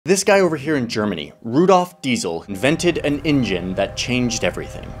This guy over here in Germany, Rudolf Diesel, invented an engine that changed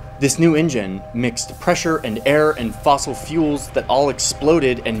everything. This new engine mixed pressure and air and fossil fuels that all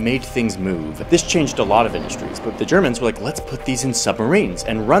exploded and made things move. This changed a lot of industries, but the Germans were like, let's put these in submarines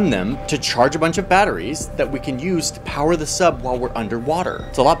and run them to charge a bunch of batteries that we can use to power the sub while we're underwater.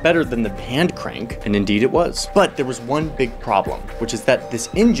 It's a lot better than the hand crank, and indeed it was. But there was one big problem, which is that this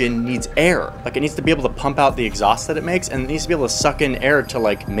engine needs air. Like, it needs to be able to pump out the exhaust that it makes, and it needs to be able to suck in air to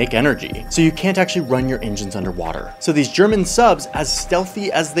like make energy. So you can't actually run your engines underwater. So these German subs, as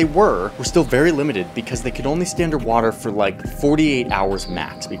stealthy as they were still very limited because they could only stay underwater for like 48 hours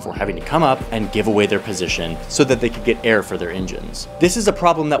max before having to come up and give away their position so that they could get air for their engines. This is a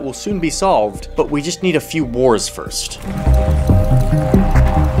problem that will soon be solved, but we just need a few wars first.